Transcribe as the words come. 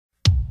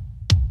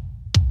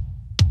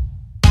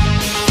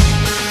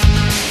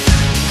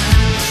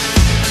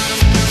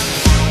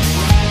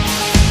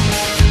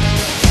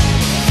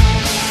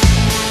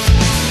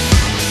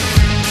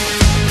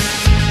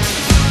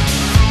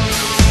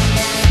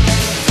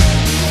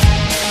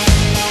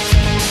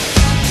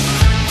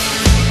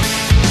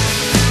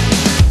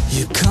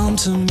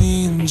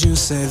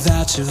say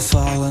that you've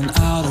fallen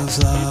out of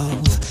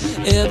love.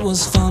 It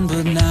was fun,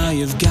 but now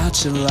you've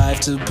got your life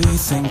to be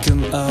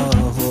thinking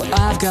of. Well,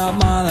 I've got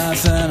my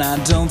life and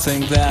I don't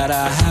think that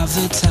I have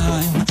the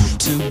time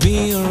to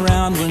be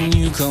around when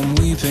you come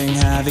weeping,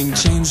 having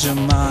changed your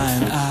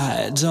mind.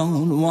 I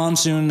don't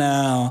want you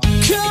now.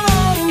 Come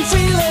on,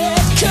 feel it,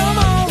 come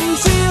on,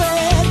 feel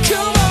it,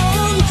 come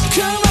on,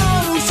 come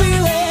on,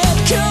 feel it,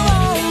 come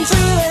on,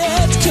 feel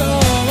it,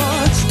 come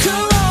on,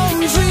 come on,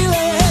 feel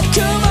it,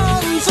 come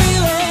on,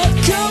 feel it,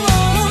 come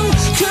on,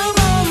 come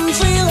on,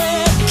 feel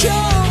it,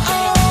 come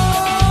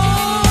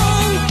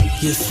on.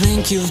 You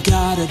think you've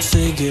got it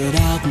figured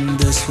out and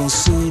this will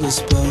suit us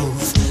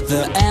both.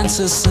 The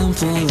answer's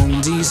simple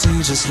and easy,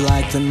 just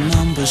like the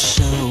numbers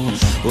show.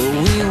 Well,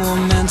 we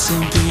were meant to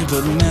be,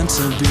 but meant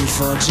to be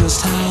for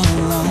just how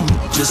long?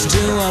 Just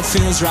do what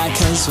feels right,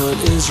 cause what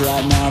is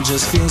right now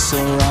just feels so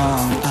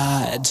wrong.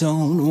 I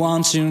don't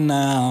want you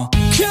now.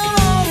 Come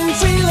on,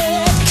 feel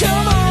it,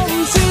 come on,